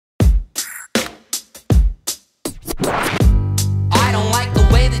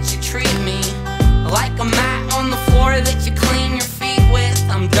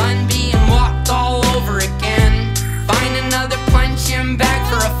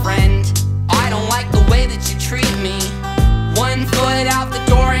friend. I don't like the way that you treat me. One foot out the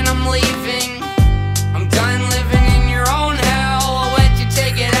door and I'm leaving. I'm done living in your own hell. I'll let you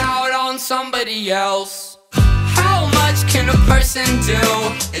take it out on somebody else. How much can a person do?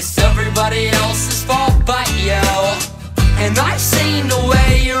 It's everybody else's fault but you. And I've seen the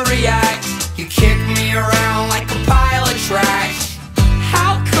way you react. You kick me around like a pile of trash.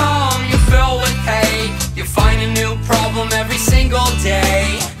 How come you fill with hate? You find a new problem every single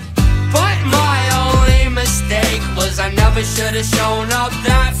day. But my only mistake was I never should have shown up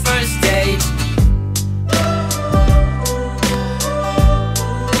that first date.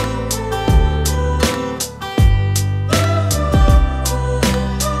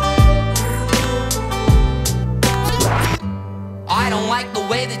 I don't like the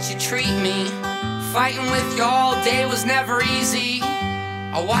way that you treat me. Fighting with you all day was never easy.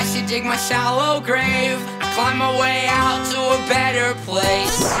 I watched you dig my shallow grave. I climbed my way out to a better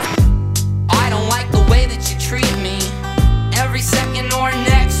place. I don't like the way that you treat me. Every second or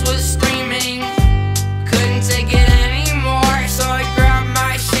next was screaming. Couldn't take it anymore, so I grabbed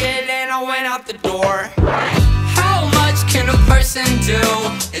my shit and I went out the door. How much can a person do?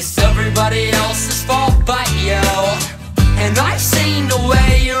 It's everybody else's fault but you. And I've seen the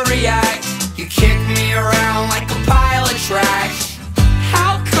way you react. You kick me around like a pile of trash.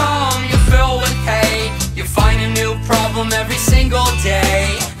 How come you fill with hate? You find a new problem every single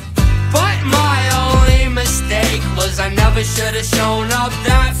day. But my only mistake was I never should have shown up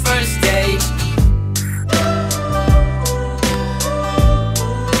that first date.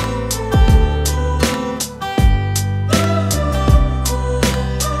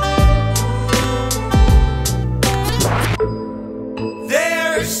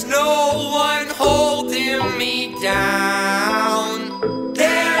 There's no one holding me down.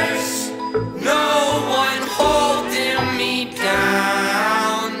 There's no one holding me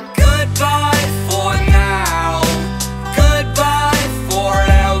down. Goodbye for now. Goodbye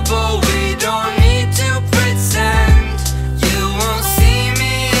forever. We don't need to pretend. You won't see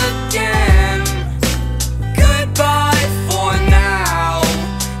me again. Goodbye for now.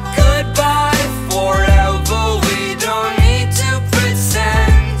 Goodbye forever. We don't need to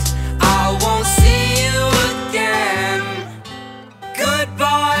pretend. I won't see you again.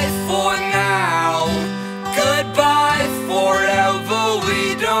 Goodbye for now. Goodbye forever.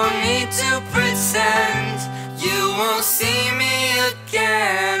 We don't need to pretend. You won't see me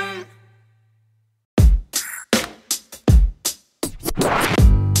again.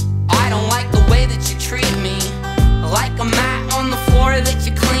 I don't like the way that you treat me. Like a mat on the floor that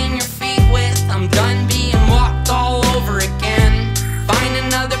you clean your feet with. I'm done being walked all over again. Find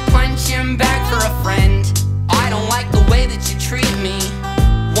another punching bag for a friend. I don't like the way that you treat me.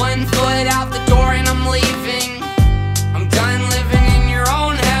 One foot out the door and I'm leaving. I'm done living in your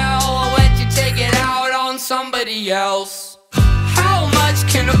own hell. I'll let you take it out on somebody else. How much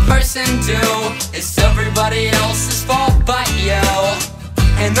can a person do? It's everybody else's fault but you.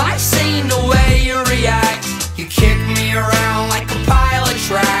 And I've seen the way you react. You kick me around like a pile of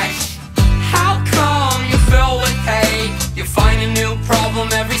trash. How come you fill with hate? You find a new problem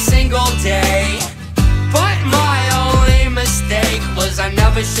every single day. But my only mistake was I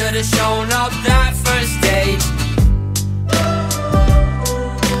never should have shown up that first date.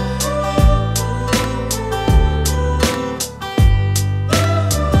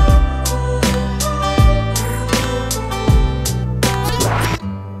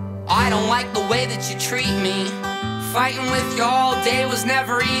 I don't like the way that you treat me. Fighting with you all day was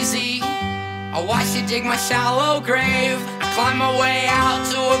never easy. I watched you dig my shallow grave. I climbed my way out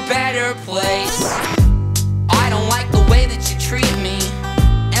to a better place. I don't like the way that you treat me.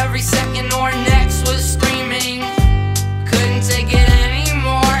 Every second or next was screaming. Couldn't take it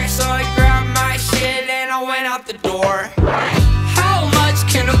anymore, so I grabbed my shit and I went out the door. How much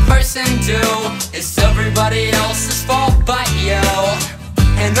can a person do? It's everybody else's fault but you.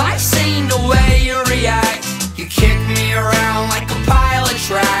 And I've seen the way you react. You kick me around like a pile of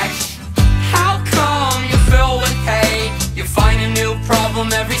trash. How come you fill with hate? You find a new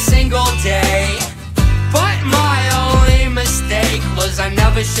problem every single day. But my only mistake was I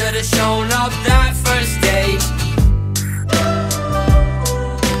never should have shown up that first date.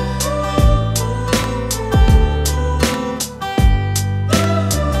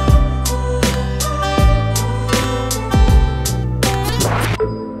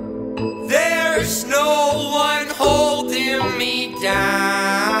 There's no one holding me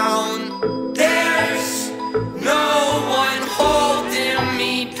down. There's no one holding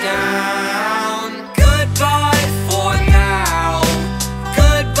me down. Goodbye for now.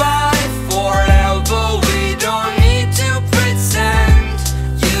 Goodbye forever.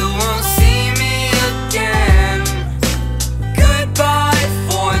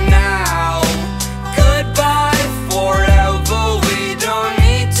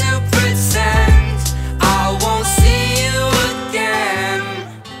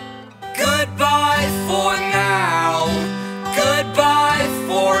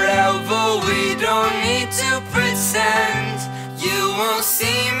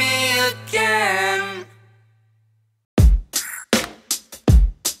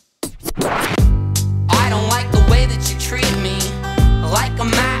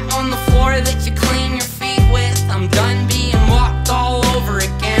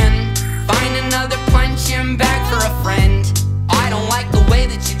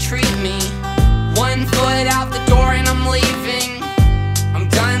 treat me. One foot out the door and I'm leaving. I'm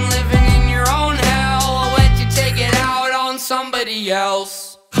done living in your own hell. I'll let you take it out on somebody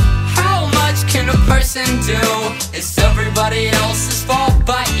else. How much can a person do? It's everybody else's fault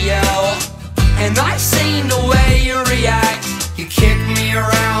but you. And I've seen the way you react. You kick me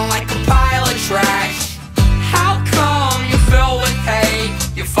around like a pile of trash. How come you fill with hate?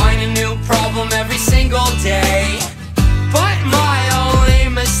 You find a new problem every single day. But my only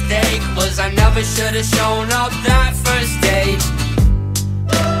mistake was I never should have shown up that first date.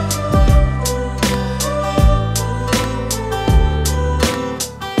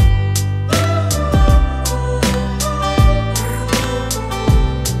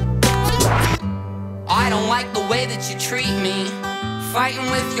 I don't like the way that you treat me. Fighting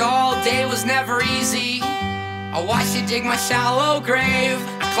with you all day was never easy. I watched you dig my shallow grave.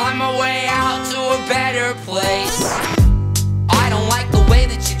 I climbed my way out to a better place. I don't like the way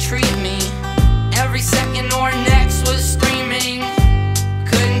that you treat me. Every second or next was screaming.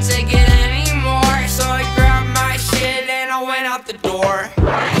 Couldn't take it anymore, so I grabbed my shit and I went out the door.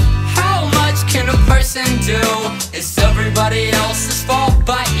 How much can a person do? It's everybody else's fault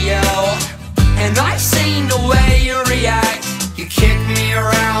but you. And I've seen the way you react. You kick me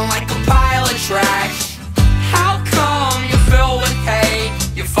around like a pile of trash. How come you fill with hate?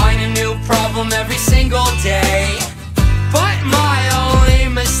 You find a new problem every single day. But my only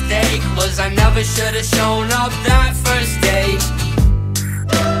mistake was I never should have shown up that first date.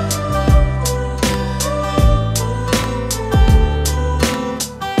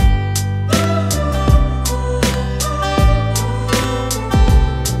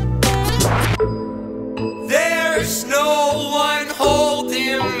 There's no one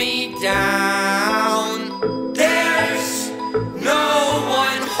holding me down. There's no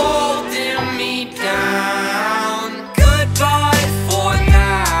one holding me down. Goodbye for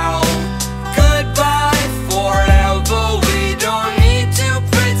now. Goodbye forever. We don't need to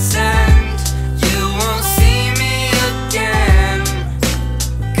pretend. You won't see me again.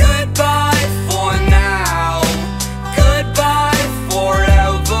 Goodbye for now. Goodbye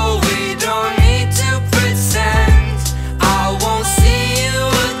forever. We don't need to pretend. I won't see you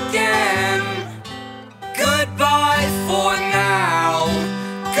again. Goodbye for now.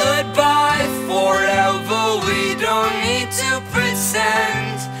 Goodbye forever. We don't need to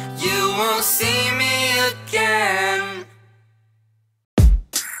pretend. You won't see me again.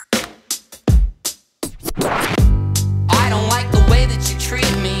 I don't like the way that you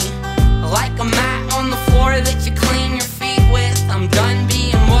treat me. Like a mat on the floor that you clean your feet with. I'm done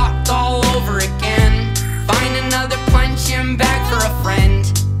being walked all over again. Find another punching bag for a friend.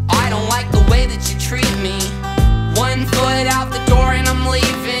 I don't like the way that you treat me. One foot out the door and I'm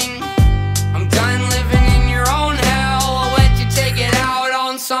leaving. I'm done living in your own hell. I'll let you take it out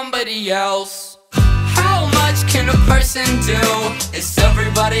on somebody else. How much can a person do? It's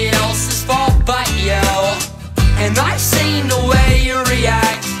everybody else's fault but you. And I've seen the way you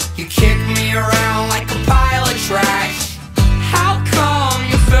react. You kick me around like a pile of trash. How come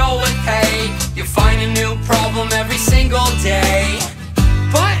you fill with hate? You find a new problem every single day.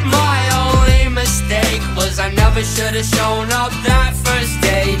 But my only mistake was I never should have shown up that first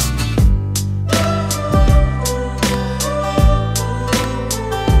date.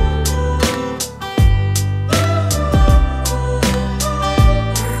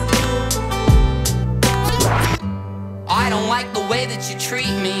 I don't like the way that you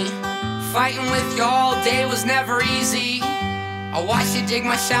treat me. Fighting with you all day was never easy. I watched you dig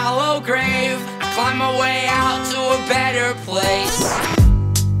my shallow grave. I climbed my way out to a better place.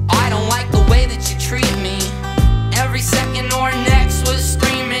 I don't like the way that you treat me. Every second or next was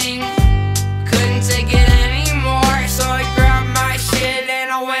screaming. Couldn't take it anymore, so I grabbed my shit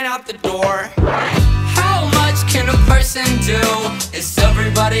and I went out the door. How much can a person do? It's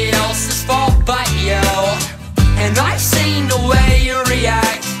everybody else's fault but you. And I've seen the way you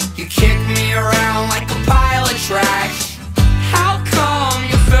react. You kick me around like a pile of trash. How come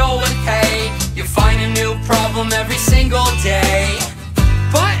you fill with hate? You find a new problem every single day.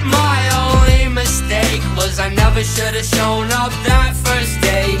 But my only mistake was I never should have shown up that first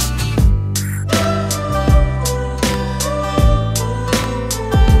date.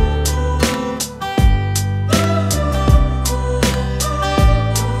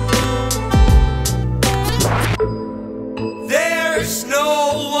 There's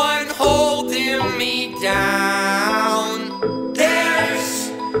no one holding me down. There's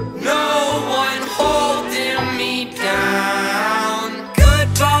no one holding me down.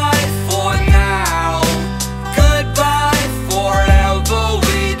 Goodbye for now. Goodbye forever.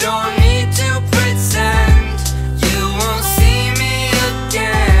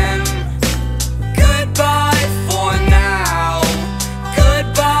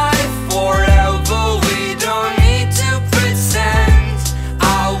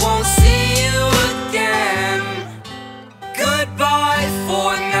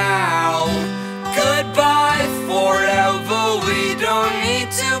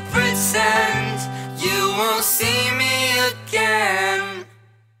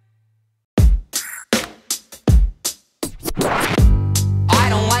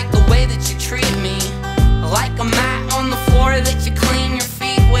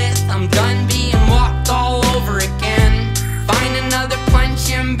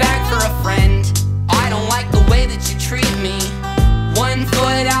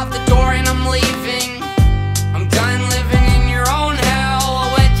 I'm leaving. I'm done living in your own hell.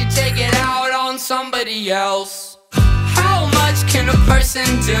 I'll let you take it out on somebody else. How much can a person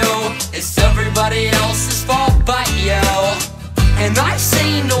do? It's everybody else's fault but you. And I've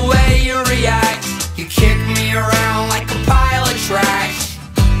seen the way you react. You kick me around like a pile of trash.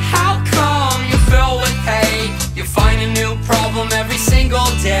 How come you fill with hate? You find a new problem every single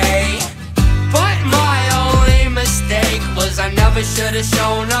day. But my only mistake was I never should have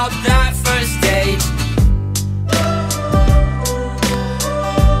shown up that first date.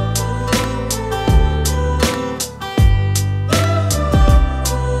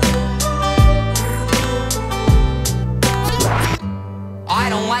 I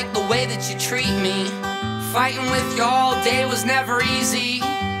don't like the way that you treat me. Fighting with you all day was never easy.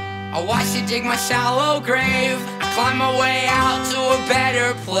 I watched you dig my shallow grave. I climbed my way out to a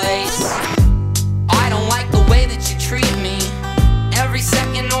better place. I don't like the way that you treat me. Every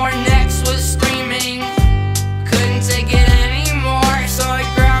second or next was screaming. Couldn't take it anymore, so I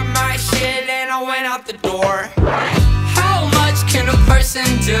grabbed my shit and I went out the door. How much can a person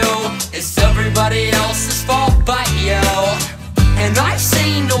do? It's everybody else's fault but you. And I've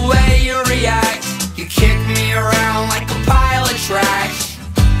seen the way you react. You kick me around like a pile of trash.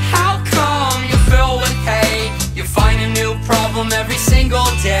 How come you fill with hate? You find a new problem every single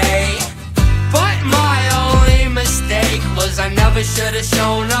day. But my only mistake was I never should have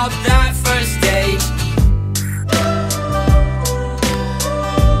shown up that first date.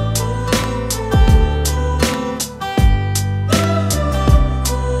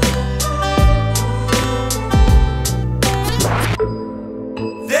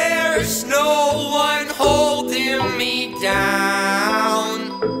 There's no one holding me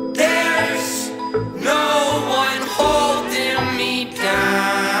down. There's no one holding me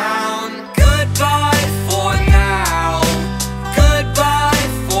down. Goodbye for now. Goodbye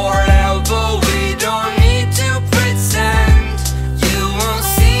forever. We don't need to pretend. You won't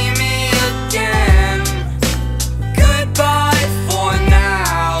see me again. Goodbye for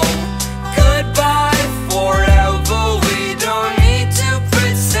now. Goodbye forever. We don't need to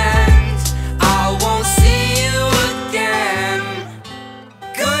pretend. I won't see you again.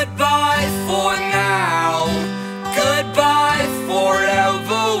 Goodbye for now. Goodbye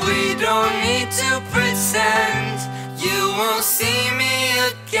forever. We don't need to pretend. You won't see me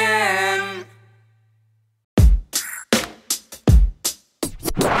again.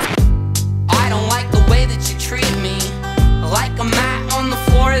 I don't like the way that you treat me. Like a mat on the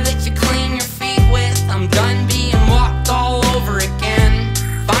floor that you clean your feet with. I'm done being walked all over again.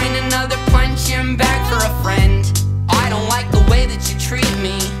 Find another punching bag for a friend. I don't like the way that you treat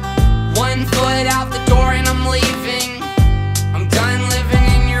me. One foot out the door and I'm leaving. I'm done living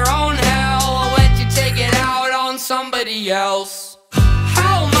in your own hell. I'll let you take it out on somebody else.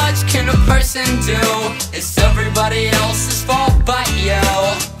 How much can a person do? It's everybody else's fault but you.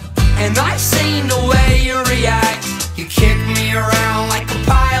 And I've seen the way you react. You kick me around like a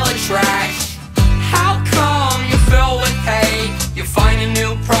pile of trash. How come you fill with hate? You find a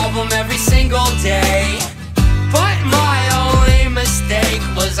new problem every single day. But my only mistake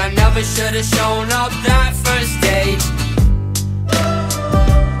was I never should have shown up that first date.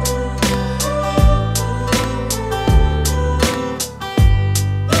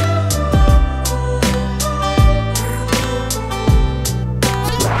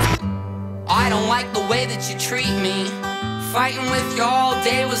 I don't like the way that you treat me. Fighting with you all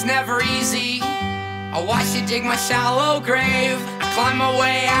day was never easy. I watched you dig my shallow grave. I climbed my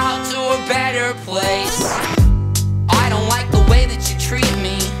way out to a better place. I don't like the way that you treat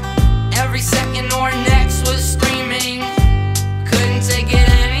me. Every second or next was screaming. Couldn't take it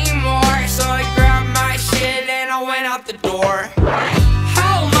anymore, so I grabbed my shit and I went out the door.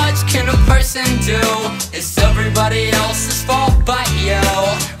 How much can a person do? It's everybody else's fault but you.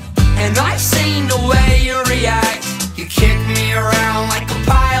 And I've seen the way you react. You kick me around like a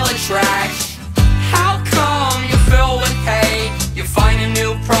pile of trash. How come you fill with hate? You find a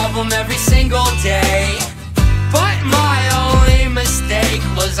new problem every single day. But my only mistake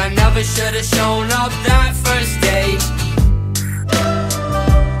was I never should have shown up that first date.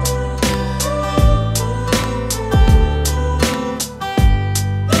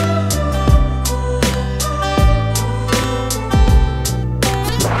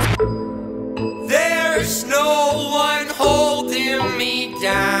 There's no one holding me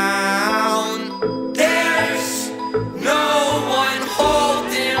down. There's no one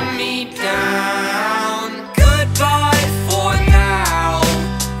holding me down. Goodbye for now.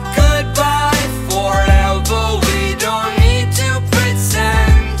 Goodbye forever. We don't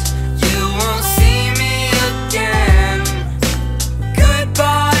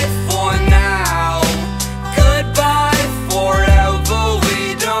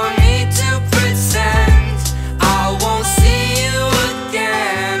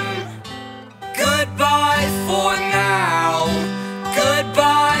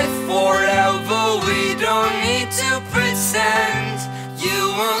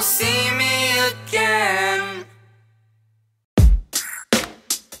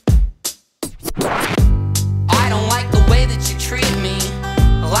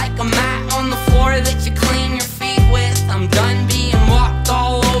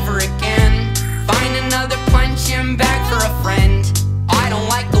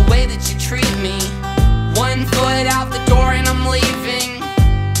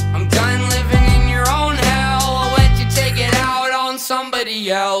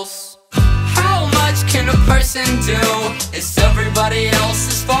somebody else. How much can a person do? It's everybody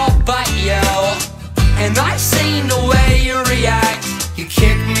else's fault but you. And I've seen the way you react. You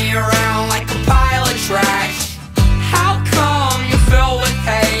kick me around like a pile of trash. How come you fill with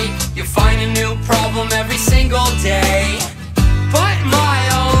hate? You find a new problem every single day. But my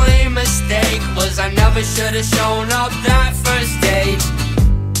only mistake was I never should have shown up that first date.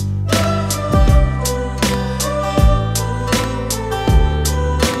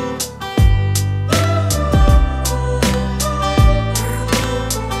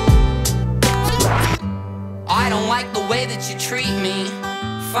 I don't like the way that you treat me.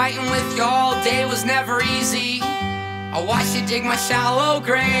 Fighting with you all day was never easy. I watched you dig my shallow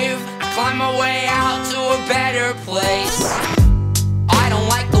grave. I climbed my way out to a better place. I don't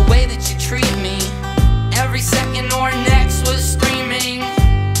like the way that you treat me. Every second or next was screaming.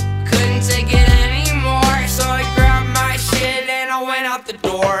 Couldn't take it anymore, so I grabbed my shit and I went out the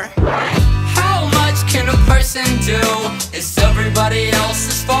door. How much can a person do? It's everybody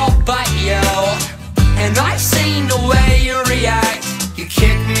else's fault but you. And I've seen the way you react. You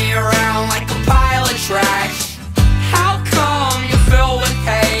kick me around like a pile of trash. How come you fill with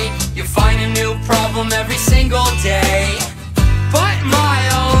hate? You find a new problem every single day. But my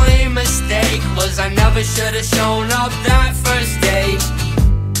only mistake was I never should have shown up that first date.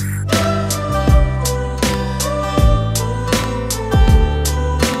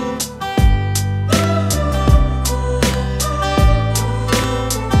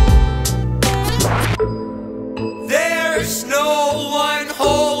 There's no one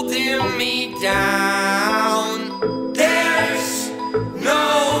holding me down. There's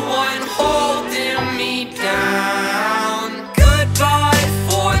no one holding me down. Goodbye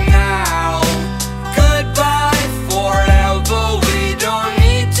for now. Goodbye forever. We don't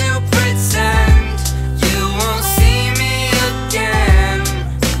need to pretend. You won't see me again.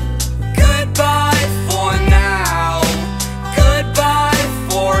 Goodbye for now. Goodbye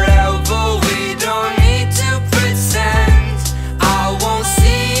forever. We don't need to pretend. I won't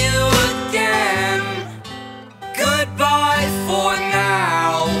see you again. Goodbye for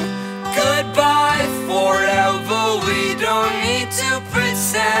now. Goodbye forever. We don't need to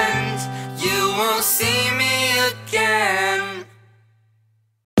pretend. You won't see me again.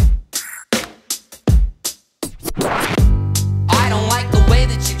 I don't like the way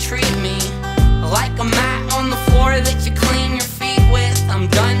that you treat me. Like a mat on the floor that you clean your feet with. I'm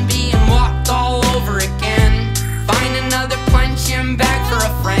done being walked all over again. Find another punching bag for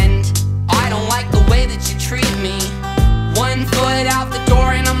a friend. I don't like the way that you treat me. One foot out the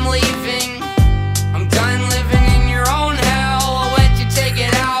door and I'm leaving. I'm done living in your own hell. I'll let you take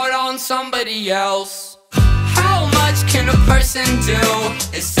it out on somebody else. How much can a person do?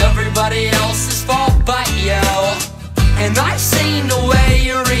 It's everybody else's fault but you. And I've seen the way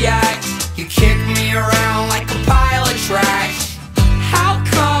you react. You kick me around like a pile of trash. How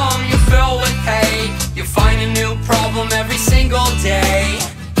come you fill with hate? You find a new problem every single day.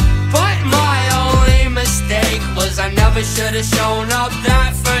 But my only mistake was I never should have shown up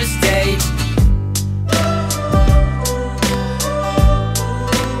that first date.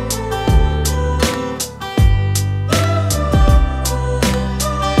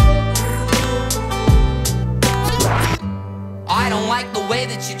 I don't like the way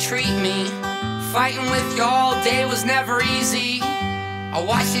that you treat me. Fighting with you all day was never easy. I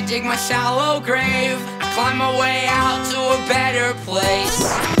watched you dig my shallow grave. I climbed my way out to a better place.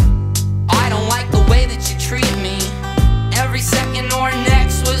 I don't like the way that you treat me. Every second or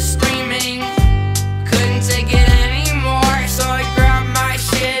next was screaming. Couldn't take it anymore, so I grabbed my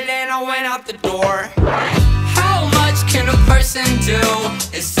shit and I went out the door. How much can a person do?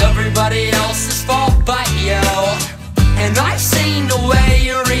 It's everybody else's fault but you. And I've seen the way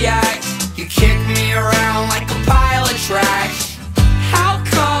you react. You kick me around like a pile of trash. How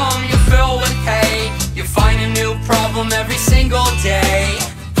come you fill with hate? You find a new problem every single day.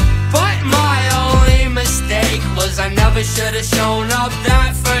 But my only mistake was I never should have shown up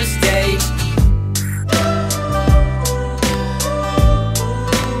that first date.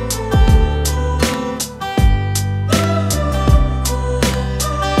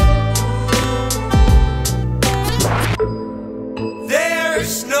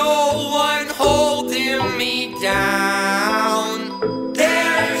 There's no one holding me down.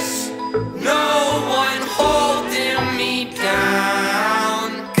 There's no one holding me down.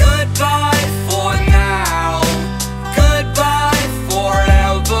 Goodbye for now. Goodbye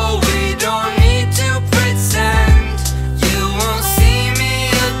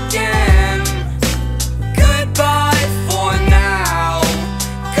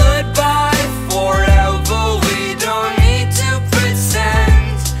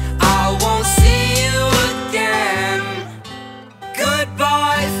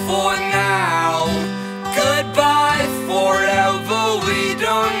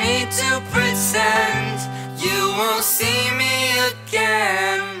don't need to pretend. You won't see me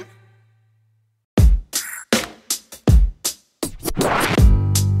again.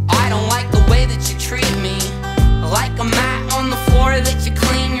 I don't like the way that you treat me, like a mat on the floor that you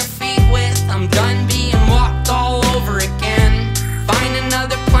clean your feet with. I'm done being walked all over again. Find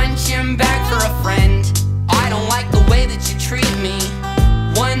another punching bag for a friend. I don't like the way that you treat me.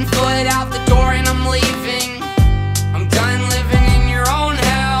 One foot out the door and I'm leaving. I'm done living in your own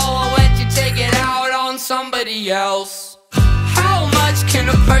hell. I'll let you take it out on somebody else. How much can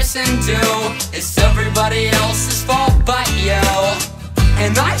a person do? It's everybody else's fault but you.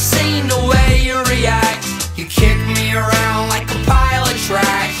 And I've seen the way you react. You kick me around like a pile of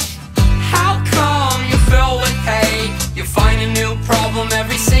trash. How come you fill with hate? You find a new problem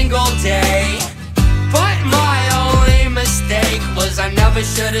every single day. But my only mistake was I never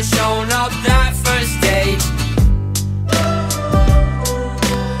should have shown up that first date.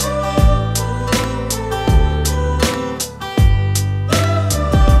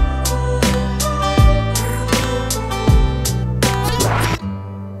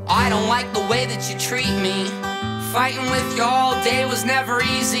 I don't like the way that you treat me. Fighting with you all day was never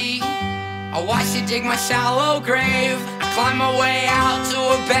easy. I watched you dig my shallow grave. I climbed my way out to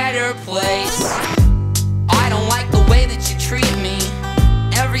a better place. I don't like the way that you treat me.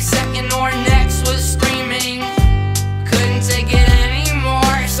 Every second or next was screaming. Couldn't take it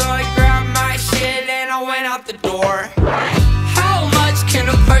anymore, so I grabbed my shit and I went out the door. How much can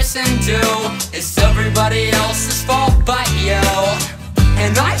a person do? It's everybody else's fault but you.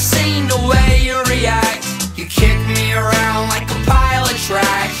 And I've seen the way you react. You kick me around like a pile of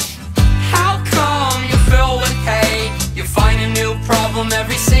trash. How come you fill with hate? You find a new problem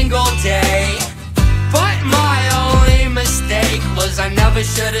every single day. But my only mistake was I never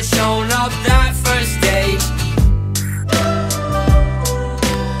should have shown up that first date.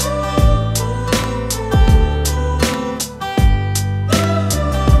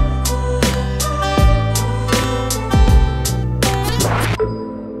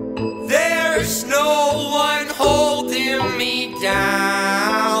 There's no one holding me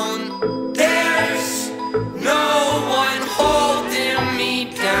down. There's no one holding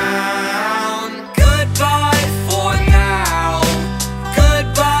me down. Goodbye for now.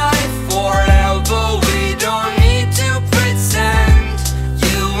 Goodbye forever. We don't need to pretend.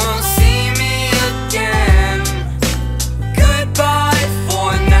 You won't see me again. Goodbye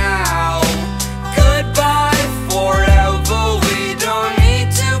for now. Goodbye forever. We don't need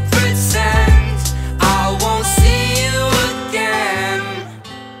to pretend. I won't see you again.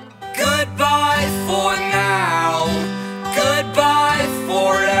 Goodbye for now. Goodbye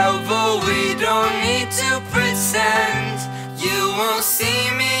forever. We don't need to pretend. You won't see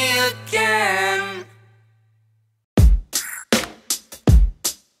me again.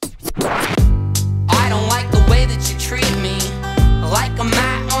 I don't like the way that you treat me, like a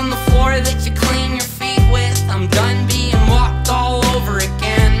mat on the floor that you clean your feet with. I'm done being walked all over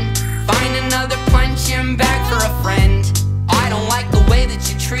again. Find another punching bag for a friend. I don't like the way that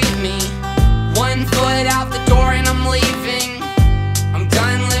you treat me. One foot out the door and I'm leaving. I'm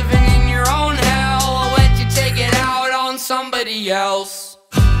done living in your own hell. I'll let you take it out on somebody else.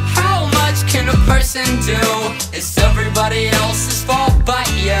 How much can a person do? It's everybody else's fault but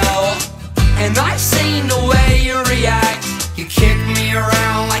you. And I've seen the way you react. You kick me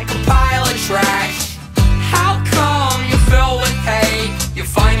around like a pile of trash. How come you fill with hate? You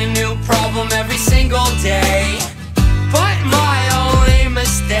find a new problem every single day. But my only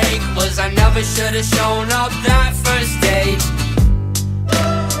mistake was I never should have shown up that first date.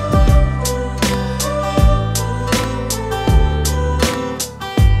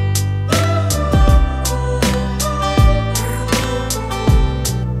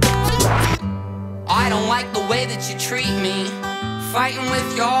 I don't like the way that you treat me. Fighting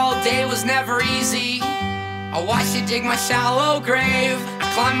with you all day was never easy. I watched you dig my shallow grave.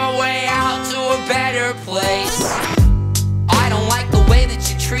 I climbed my way out to a better place. I don't like the way that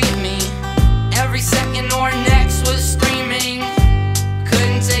you treat me. Every second or next was screaming.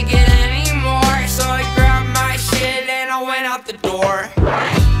 Couldn't take it anymore, so I grabbed my shit and I went out the door.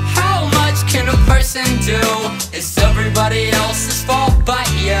 How much can a person do? It's everybody else's fault but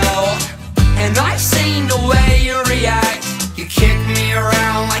you. And I've seen the way you react. You kick me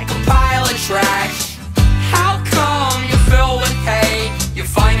around like a pile of trash. How come you fill with hate? You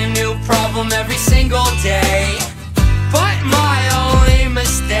find a new problem every single day. But my only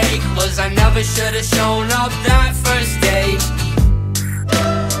mistake was I never should have shown up that first date.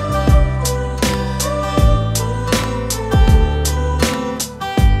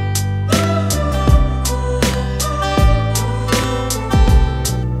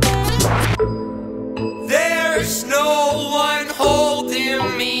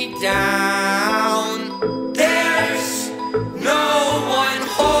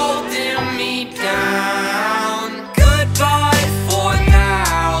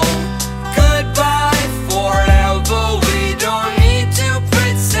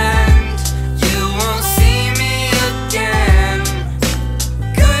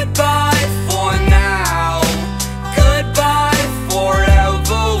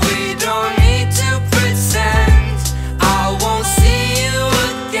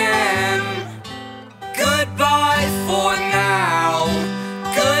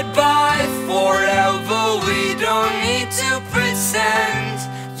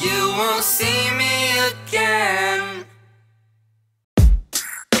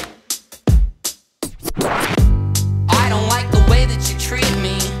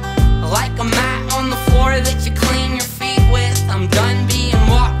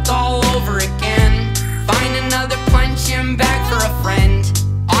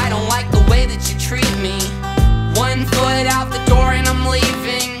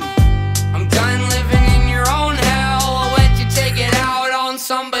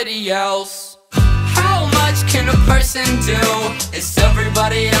 somebody else. How much can a person do? It's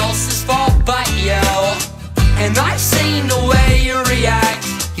everybody else's fault but you. And I've seen the way you react.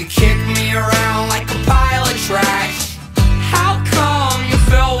 You kick me around like a pile of trash. How come you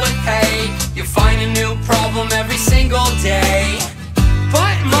fill with hate? You find a new problem every single day.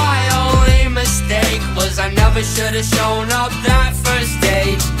 But my only mistake was I never should have shown up that first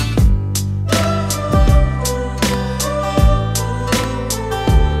date.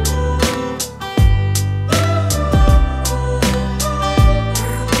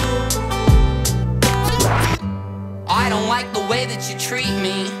 I don't like the way that you treat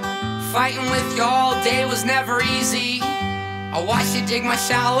me. Fighting with you all day was never easy. I watched you dig my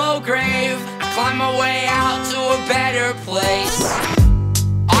shallow grave. I climbed my way out to a better place.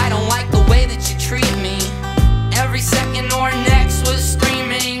 I don't like the way that you treat me. Every second or next was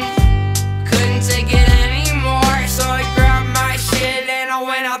screaming. Couldn't take it anymore, so I grabbed my shit and I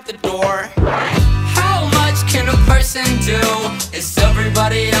went out the door. How much can a person do? It's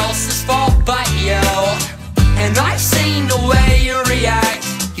everybody else's fault but you. And I've seen the way you react.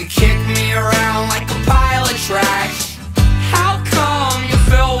 You kick me around like a pile of trash. How come you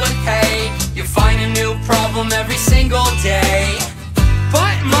fill with hate? You find a new problem every single day.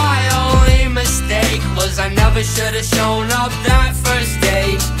 But my only mistake was I never should have shown up that first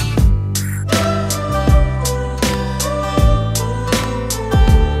date.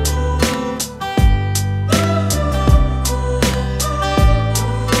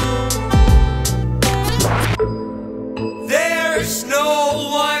 There's no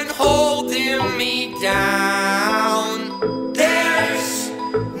one holding me down. There's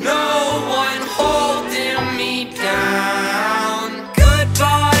no one holding me down.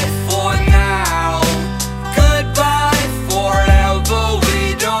 Goodbye for now. Goodbye forever.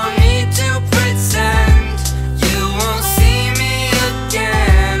 We don't need to pretend. You won't see me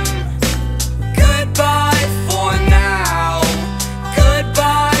again. Goodbye for now.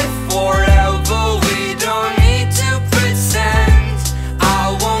 Goodbye forever. We don't need to pretend.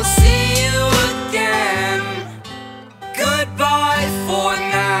 I won't see you again. Goodbye for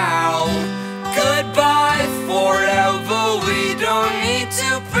now. Goodbye forever. We don't need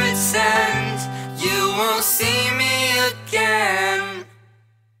to pretend. You won't see me again.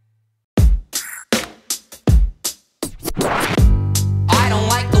 I don't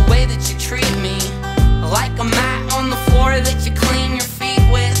like the way that you treat me. Like a mat on the floor that you clean your feet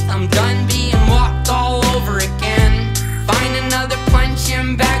with. I'm done being walked all over again. Find another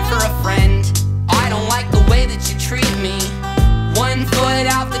punching bag for a friend. I don't like the way that you treat me. One foot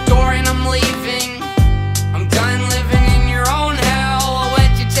out the door and I'm leaving. I'm done living in your own hell. I'll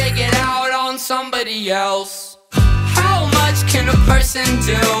let you take it out on somebody else. How much can a person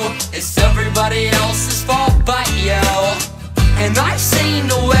do? It's everybody else's fault but you. And I've seen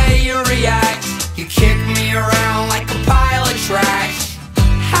the way you react. You kick me around like a pile of trash.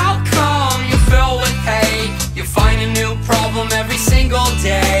 How come you fill with hate? You find a new problem every single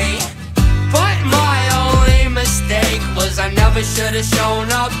day. But my only mistake was I never should have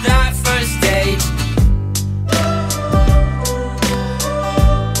shown up that first date.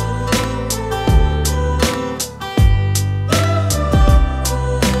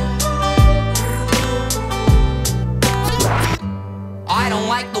 I don't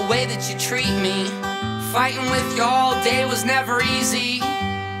like the way that you treat me. Fighting with you all day was never easy.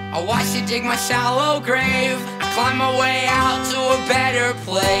 I watched you dig my shallow grave. I climbed my way out to a better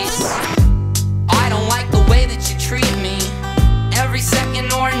place. I don't like the way that you treat me. Every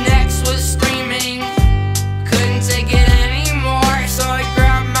second or next was screaming. Couldn't take it anymore, so I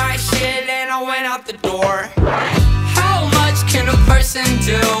grabbed my shit and I went out the door. How much can a person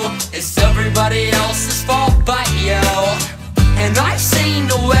do? It's everybody else's fault but you. And I've seen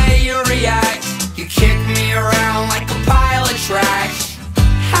the way you react. You kick me around like a pile of trash.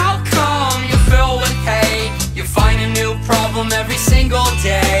 How come you fill with hate? You find a new problem every single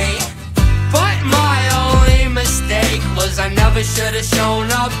day. But my only mistake was I never should have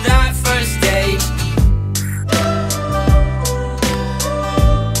shown up that first date.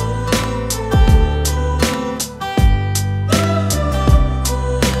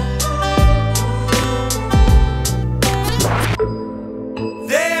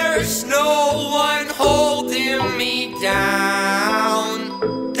 There's no one holding me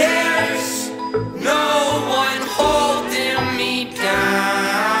down. There's no one holding me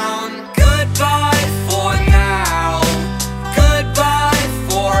down. Goodbye for now. Goodbye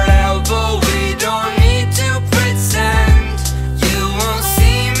forever. We don't need to pretend. You won't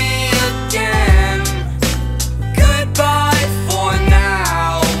see me again. Goodbye for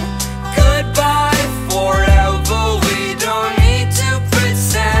now. Goodbye forever. We don't need to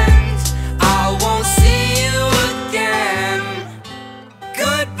pretend.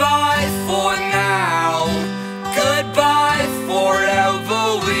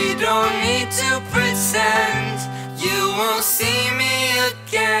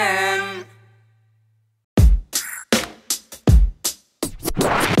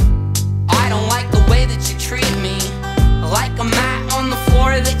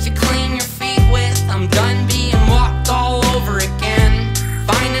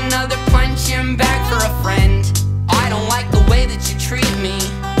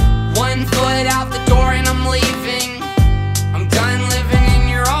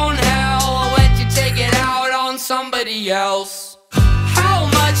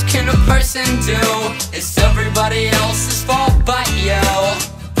 person do? It's everybody else's fault but you.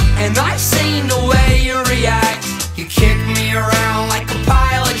 And I've seen the way you react. You kick me around like a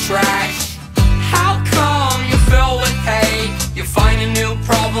pile of trash. How come you fill with hate? You find a new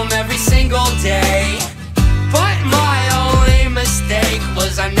problem every single day. But my only mistake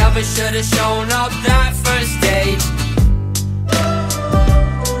was I never should have shown up that first date.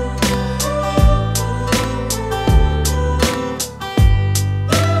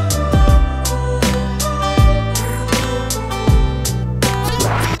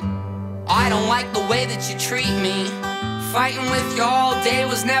 I don't like the way that you treat me. Fighting with you all day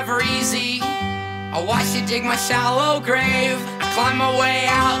was never easy. I watched you dig my shallow grave. I climbed my way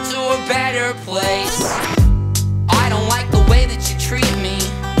out to a better place. I don't like the way that you treat me.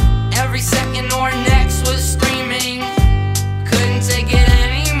 Every second or next was screaming. Couldn't take it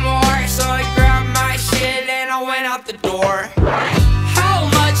anymore, so I grabbed my shit and I went out the door. How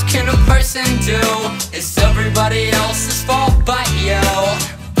much can a person do? It's everybody else's fault but you.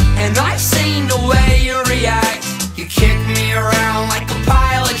 And I've seen the way you react. You kick me around like a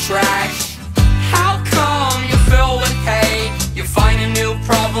pile of trash. How come you fill with hate? You find a new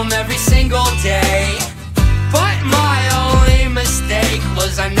problem every single day. But my only mistake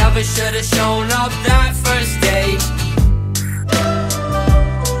was I never should have shown up that first date.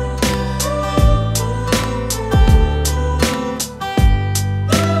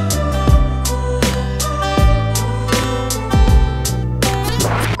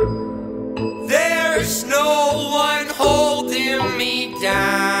 There's no one holding me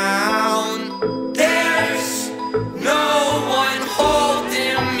down. There's no one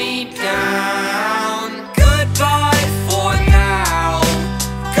holding me down. Goodbye for now.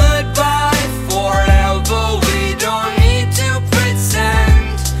 Goodbye forever. We don't need to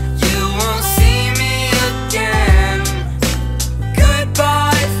pretend. You won't see me again.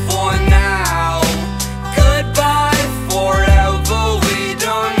 Goodbye for now. Goodbye forever. We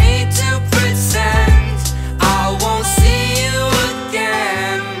don't need to pretend. I won't see you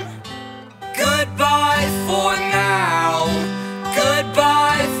again. Goodbye for now.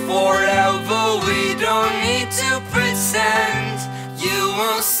 Goodbye forever. We don't need to pretend. You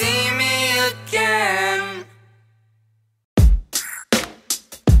won't see me again.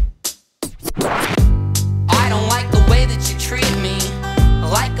 I don't like the way that you treat me.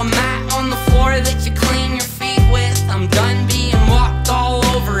 Like a mat on the floor that you clean your feet with. I'm done being walked all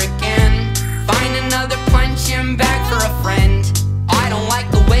over again. Find another punching bag for a friend. I don't like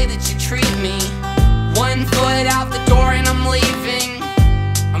the way that you treat me. One foot out the door and I'm leaving.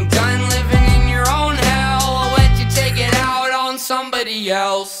 I'm done living in your own hell. I'll let you take it out on somebody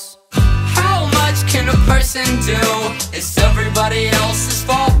else. How much can a person do? It's everybody else's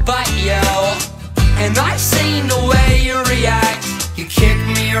fault but you. And I've seen the way you react. You kick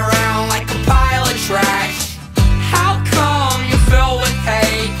me around like a pile of trash. How come you fill with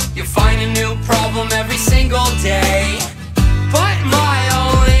hate? You find a new problem every single day. But my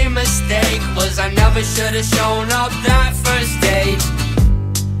only mistake was I never should have shown up that first date.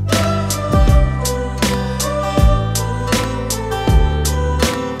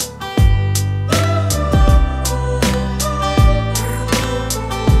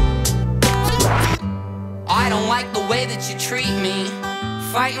 I don't like the way that you treat me.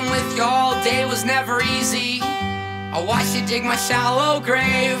 Fighting with you all day was never easy. I watched you dig my shallow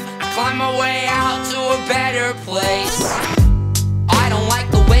grave. I climbed my way out to a better place. I don't like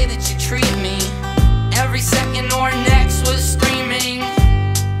the way that you treat me. Every second or next was screaming.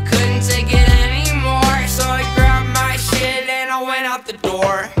 Couldn't take it anymore, so I grabbed my shit and I went out the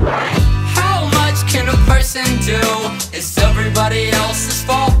door. How much can a person do? It's everybody else's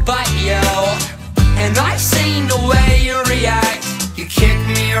fault but you. And I've seen the way you react. You kick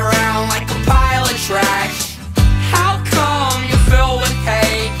me around like a pile of trash. How come you fill with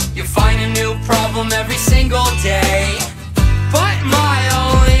hate? You find a new problem every single day. But my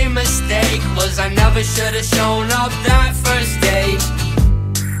only mistake was I never should have shown up that first date.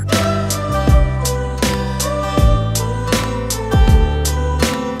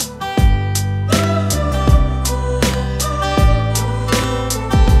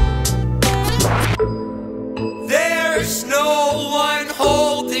 There's no one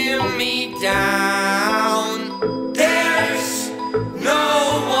holding me down. There's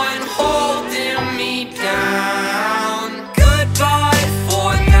no one holding me down. Goodbye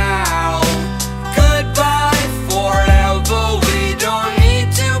for now. Goodbye forever. We don't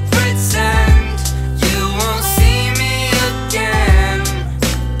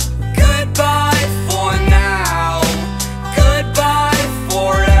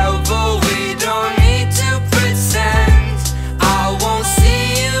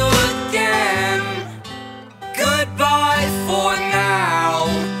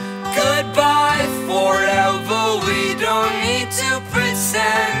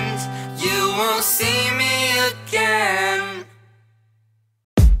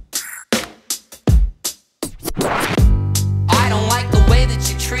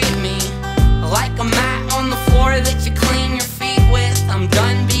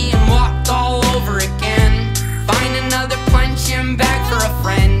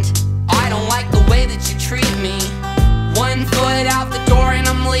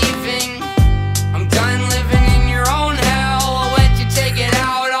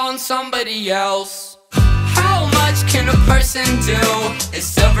person do?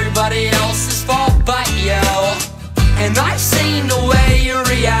 It's everybody else's fault but you. And I've seen the way you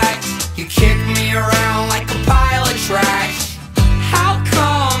react. You kick me around like a pile of trash. How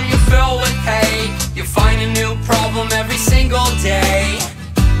come you fill with hate? You find a new problem every single day.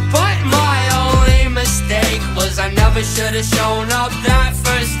 But my only mistake was I never should have shown up that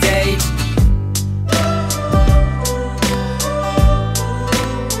first date.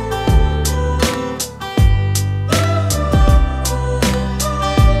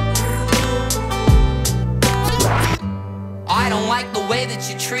 I don't like the way that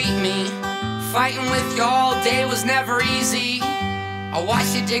you treat me. Fighting with you all day was never easy. I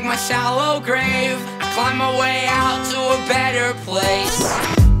watched you dig my shallow grave. I climbed my way out to a better place.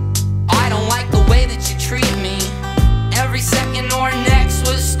 I don't like the way that you treat me. Every second or next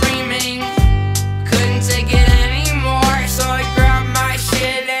was screaming. Couldn't take it anymore, so I grabbed my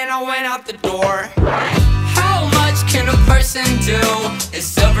shit and I went out the door. How much can a person do?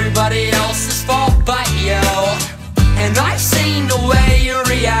 It's everybody else's fault but you. And I've seen the way you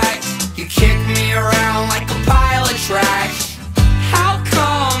react. You kick me around like a pile of trash. How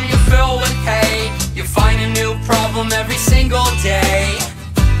come you fill with hate? You find a new problem every single day.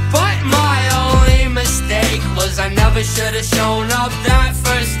 But my only mistake was I never should have shown up that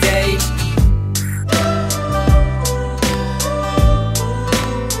first date.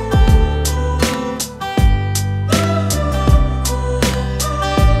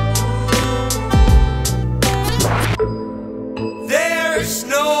 There's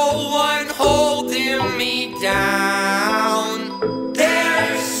no one holding me down.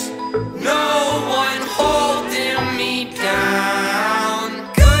 There's no one holding me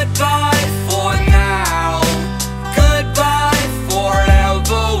down. Goodbye for now. Goodbye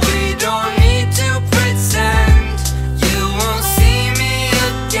forever. We don't need to pretend. You won't see me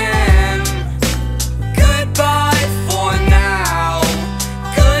again. Goodbye for now.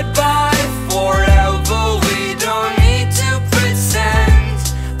 Goodbye forever. We don't need to pretend.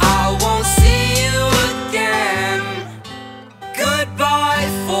 I won't see you again. Goodbye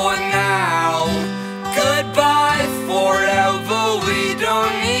for now. Goodbye forever. We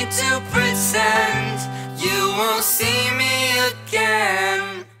don't need to pretend. You won't see me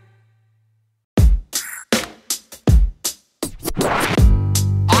again.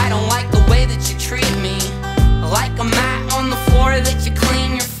 I don't like the way that you treat me. Like a mat on the floor that you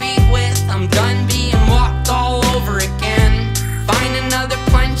clean your feet with. I'm done being walked all over again. Find another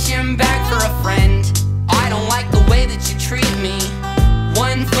punching bag for a friend. I don't like the way that you treat me.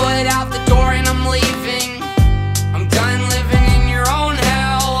 One foot out the door and I'm leaving. I'm done living in your own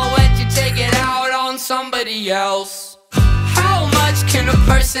hell. I'll let you take it out on somebody else. How much can a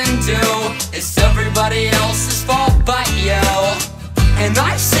person do? It's everybody else's fault but you. And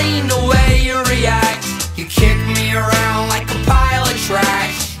I've seen the way you react. You kick me around like a pile of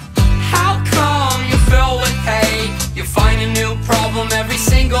trash. How come you fill with hate? You find a new problem every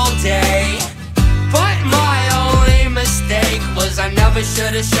single day. But my only mistake was I never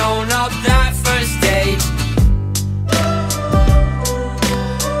should have shown up that first date.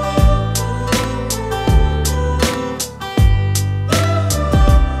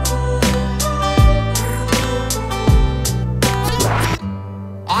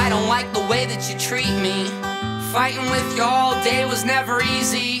 I don't like the way that you treat me. Fighting with you all day was never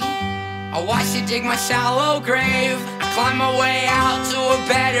easy. I watched you dig my shallow grave. I climbed my way out to a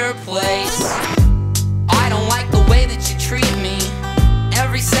better place. I don't like the way that you treat me.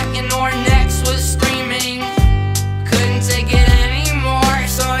 Every second or next was screaming. Couldn't take it anymore,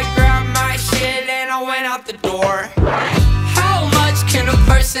 so I grabbed my shit and I went out the door. How much can a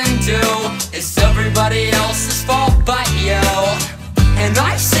person do? It's everybody else's fault but you. And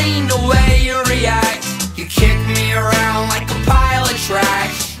I've seen the way you react. You kick me around like a pile of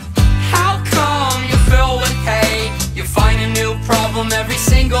trash. How come you fill with hate? You find a new problem every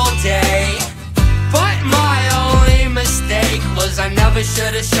single day. But my only mistake was I never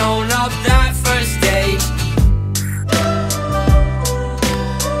should have shown up that first date.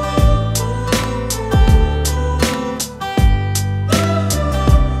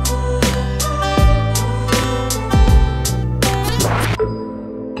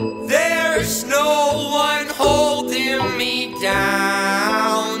 There's no one holding me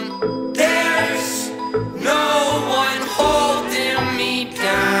down. There's no one holding me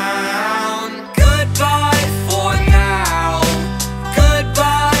down. Goodbye for now.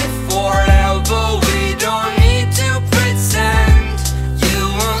 Goodbye forever.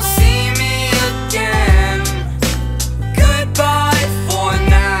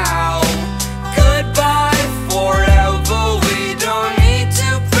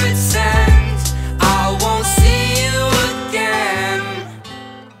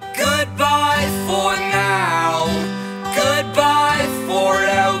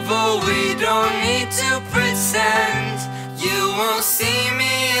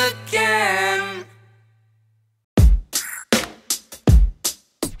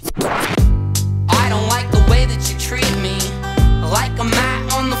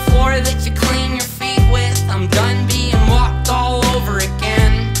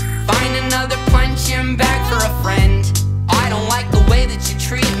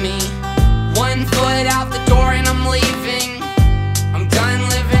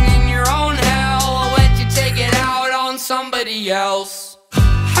 somebody else.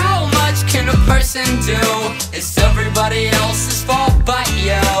 How much can a person do? It's everybody else's fault but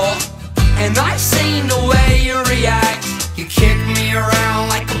you. And I've seen the way you react. You kick me around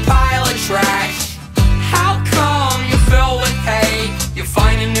like a pile of trash. How come you fill with hate? You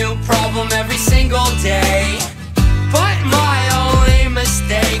find a new problem every single day. But my only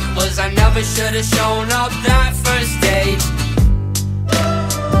mistake was I never should have shown up that first date.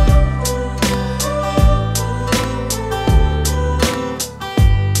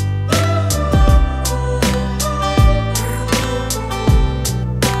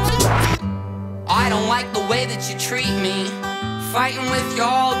 I don't like the way that you treat me. Fighting with you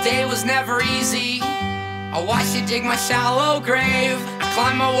all day was never easy. I watched you dig my shallow grave. I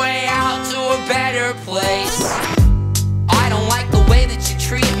climbed my way out to a better place. I don't like the way that you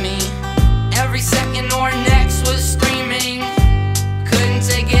treat me. Every second or next was screaming. Couldn't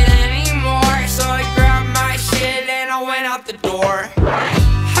take it anymore, so I grabbed my shit and I went out the door.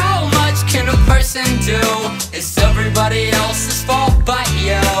 How much can a person do? It's everybody else's fault but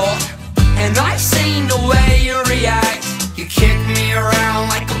you. And I've seen the way you react. You kick me around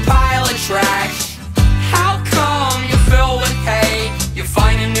like a pile of trash. How come you fill with hate? You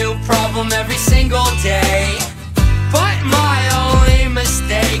find a new problem every single day. But my only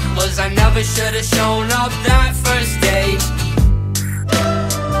mistake was I never should have shown up that first date.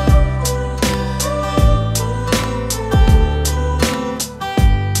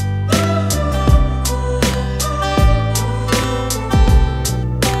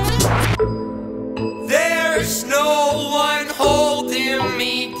 There's no one holding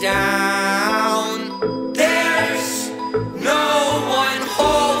me down. There's no one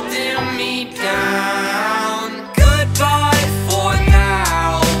holding me down. Goodbye for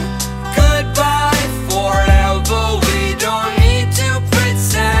now. Goodbye forever. We don't need to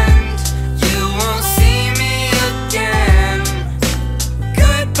pretend. You won't see me again.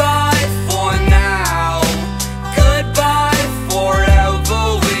 Goodbye for now. Goodbye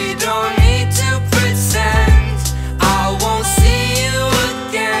forever. We don't need to pretend. I won't see you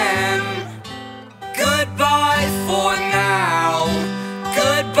again. Goodbye for now.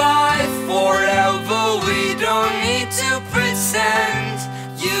 Goodbye forever. We don't need to pretend.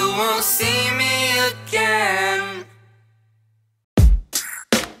 You won't see me again.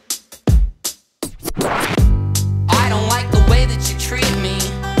 I don't like the way that you treat me.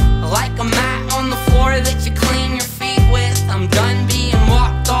 Like a mat on the floor that you clean your feet with. I'm done being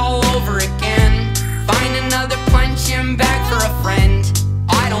walked all over again. Find another punching bag for a friend.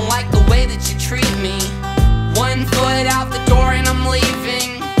 I don't like the way that you treat me. One foot out the door and I'm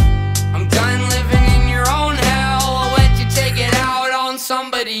leaving. I'm done living in your own hell. I'll let you take it out on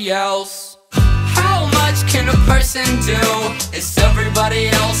somebody else. How much can a person do? It's everybody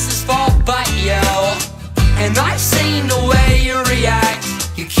else's fault but you. And I've seen the way you react.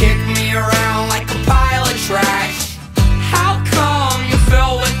 You kick me around like a pile of trash. How come you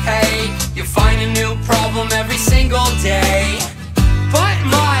fill with hate? You find a new problem every single day. But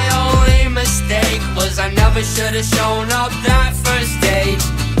my only mistake was I never should have shown up that first date.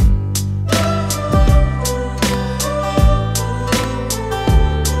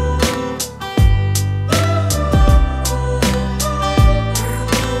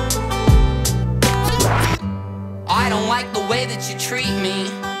 I don't like the way that you treat me.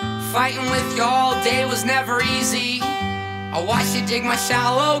 Fighting with you all day was never easy. I watched you dig my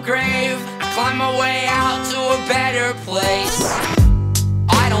shallow grave. I climbed my way out to a better place.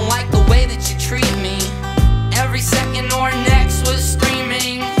 I don't like the way that you treat me. Every second or next was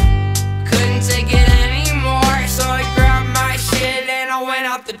screaming. Couldn't take it anymore, so I grabbed my shit and I went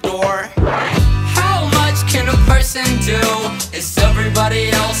out the door. How much can a person do? It's everybody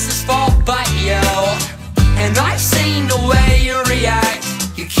else's fault but you. And I've seen the way you react.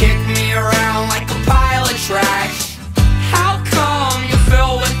 You kick me around like a pile of trash. How come you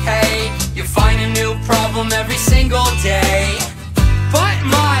fill with hate? You find a new problem every single day. But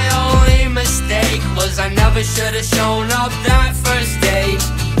my only mistake was I never should have shown up that first date.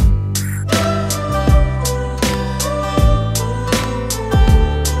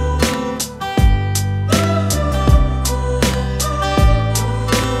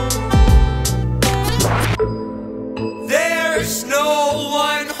 There's no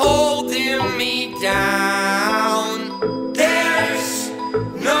one holding me down. There's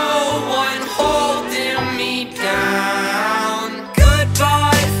no one holding me down.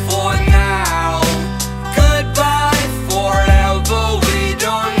 Goodbye for now. Goodbye forever.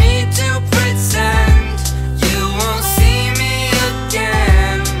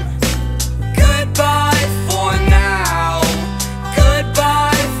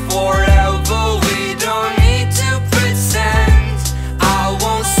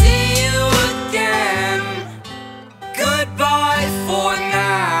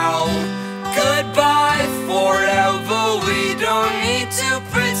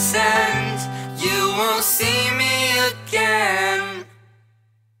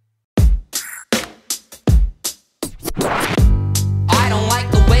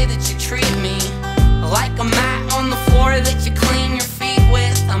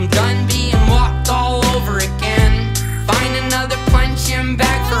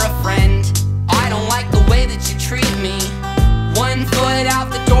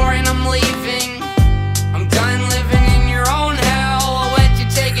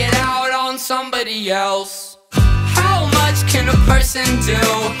 somebody else. How much can a person do?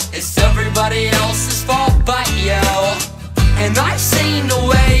 It's everybody else's fault but you. And I've seen the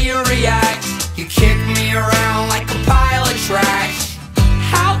way you react. You kick me around like a pile of trash.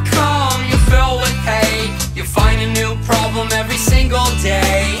 How come you fill with hate? You find a new problem every single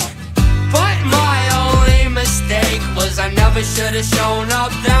day. But my only mistake was I never should have shown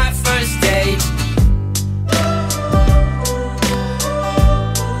up that first date.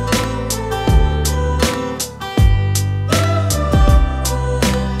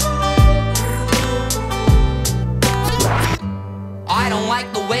 I don't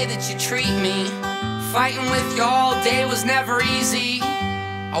like the way that you treat me. Fighting with you all day was never easy.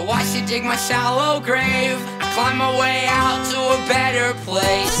 I watched you dig my shallow grave. I climbed my way out to a better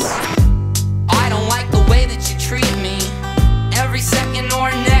place. I don't like the way that you treat me. Every second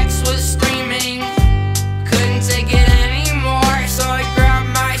or next was screaming. Couldn't take it anymore, so I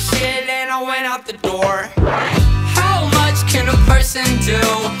grabbed my shit and I went out the door. How much can a person do?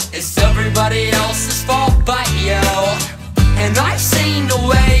 It's everybody else's fault but you. And I've seen the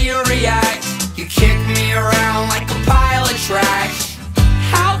way you react. You kick me around like a pile of trash.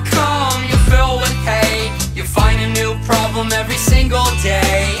 How come you fill with hate? You find a new problem every single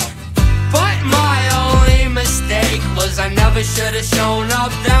day. But my only mistake was I never should have shown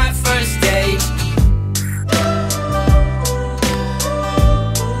up that first date.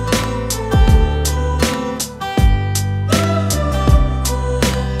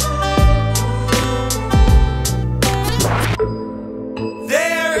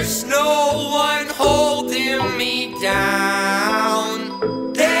 There's no one holding me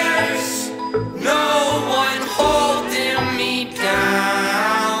down. There's no one holding me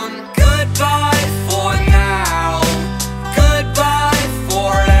down. Goodbye for now. Goodbye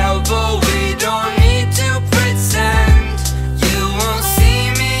forever. We don't need to pretend. You won't see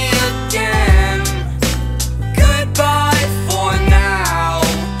me again. Goodbye for now.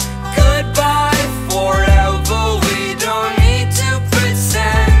 Goodbye forever. We don't need to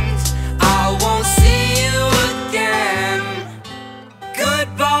pretend. I won't see you again.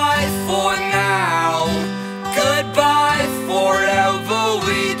 Goodbye for now. Goodbye forever.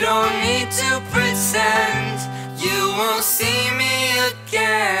 We don't need to pretend. You won't see me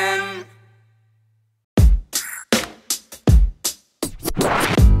again.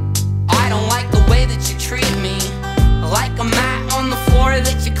 I don't like the way that you treat me. Like a mat on the floor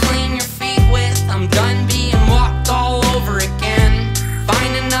that you clean your feet with. I'm done being walked all over again.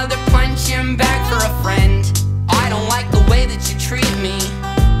 Find another punching bag for a friend. I don't like the way that you treat me.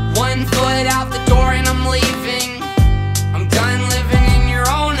 One foot out the door and I'm leaving. I'm done living in your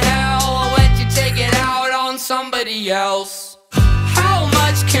own hell. I'll let you take it out on somebody else. How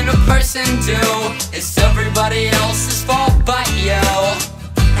much can a person do? It's everybody else's fault but you.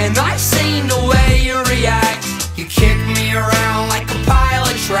 And I've seen the way you react. You kick me around like a pile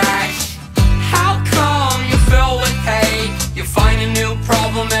of trash. How come you fill with hate? You find a new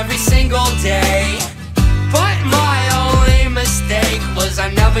problem every single day. But my only mistake was I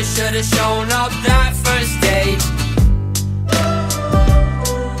never should have shown up that first date.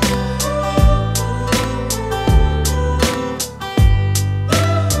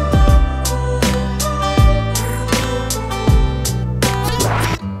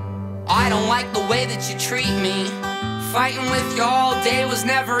 I don't like the way that you treat me. Fighting with you all day was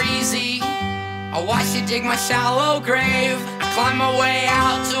never easy. I watched you dig my shallow grave. I climbed my way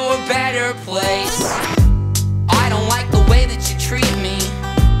out to a better place. I don't like the way that you treat me.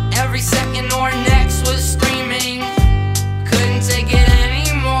 Every second or next was screaming. Couldn't take it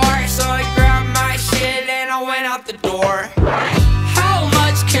anymore, so I grabbed my shit and I went out the door. How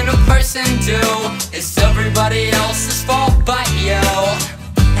much can a person do? It's everybody else's fault but you.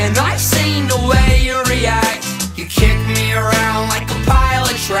 And I've seen the way you react. You kick me around like a pile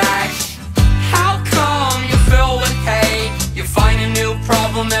of trash. How come you fill with hate? You find a new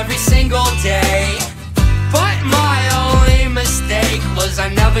problem every single day. But my only mistake was I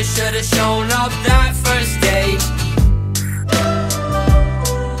never should have shown up that first date.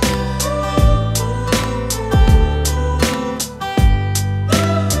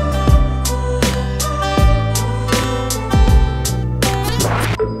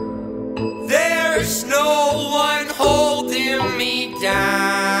 There's no one holding me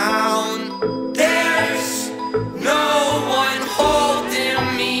down. There's no one holding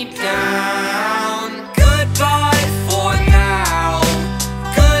me down. Goodbye for now.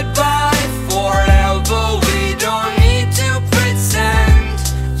 Goodbye forever.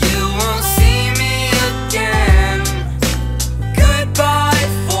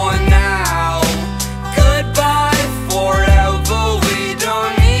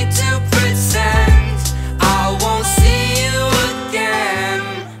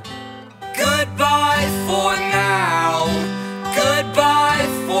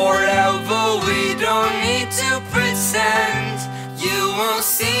 we don't need to pretend. You won't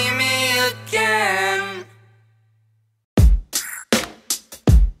see me again.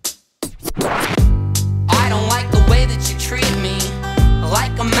 I don't like the way that you treat me,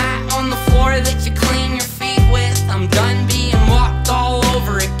 like a mat on the floor that you clean your feet with. I'm done being walked all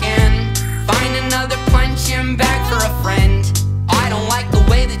over again. Find another punching bag for a friend. I don't like the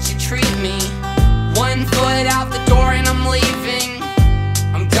way that you treat me. One foot out the door and I'm leaving.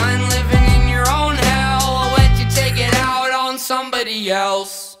 I'm done living in your own hell. I'll let you take it out on somebody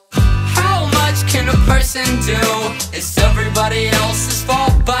else. How much can a person do? It's everybody else's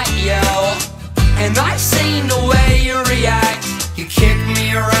fault but you. And I've seen the way you react. You kick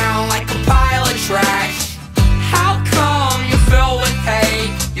me around like a pile of trash. How come you fill with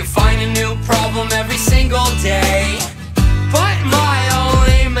hate? You find a new problem every single day. But my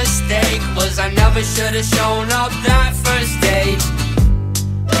only mistake was I never should have shown up that first date.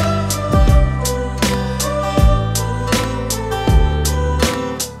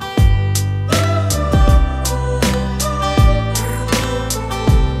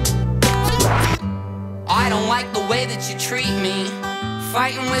 I don't like the way that you treat me.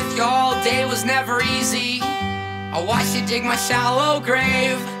 Fighting with you all day was never easy. I watched you dig my shallow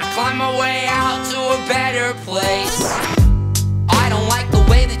grave. I climbed my way out to a better place. I don't like the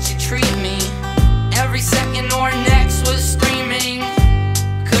way that you treat me. Every second or next was screaming.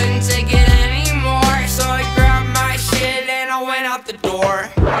 Couldn't take it anymore, so I grabbed my shit and I went out the door.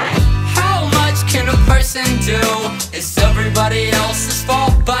 How much can a person do? It's everybody else's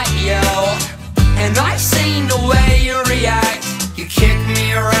fault but you. And I've seen the way you react. You kick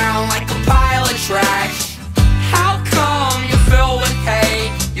me around like a pile of trash. How come you fill with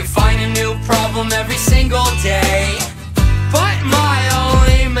hate? You find a new problem every single day. But my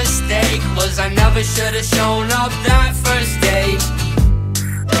only mistake was I never should have shown up that first date.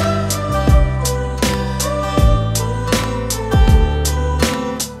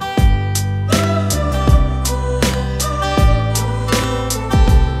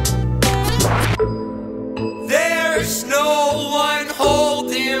 There's no one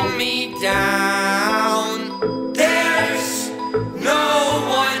holding me down. There's no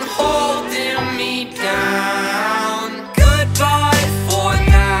one holding me down. Goodbye for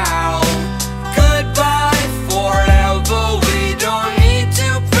now. Goodbye forever. We don't need to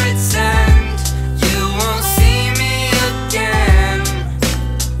pretend. You won't see me again.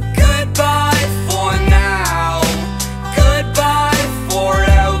 Goodbye for now. Goodbye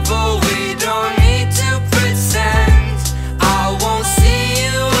forever. We don't need to pretend. I won't see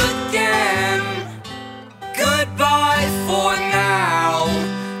you again. Goodbye for now.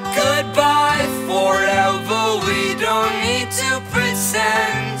 Goodbye forever. We don't need to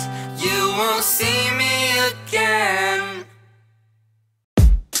pretend. You won't see me again.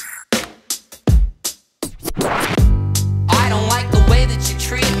 I don't like the way that you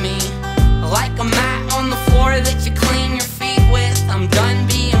treat me, like a mat on the floor that you clean your feet with. I'm done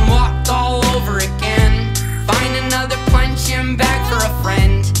being walked all over again. Find another punching bag for a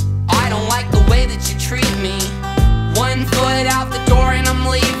friend. I don't like the way that you treat me. One foot out the door and I'm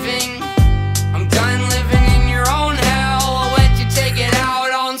leaving. I'm done living in your own hell. I'll let you take it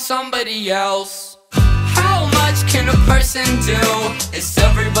out on somebody else. How much can a person do? It's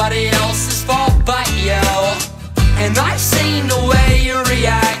everybody else's fault but you. And I've seen the way you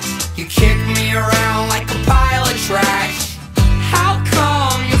react. You kick me around like a pile of trash. How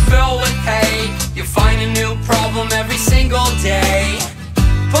come you fill with hate? You find a new problem every single day.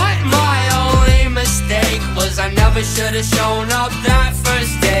 But my only mistake was I never should have shown up that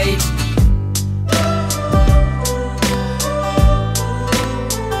first date.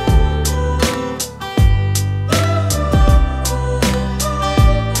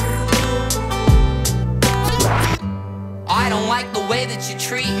 I don't like the way that you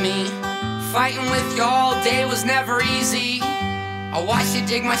treat me. Fighting with you all day was never easy. I watched you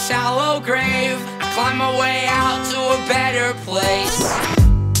dig my shallow grave. I climbed my way out to a better place.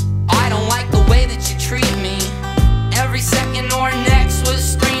 I don't like the way that you treat me. Every second or next was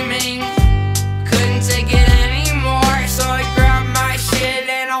screaming. Couldn't take it anymore, so I grabbed my shit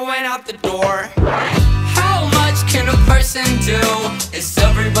and I went out the door. How much can a person do? It's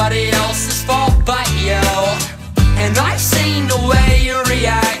everybody else's fault but you. And I've seen the way you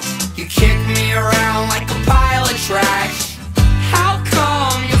react. You kick me around like a pile of trash. How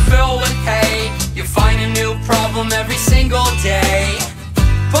come you fill with hate? You find a new problem every single day.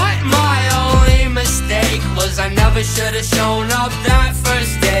 But my only mistake was I never should have shown up that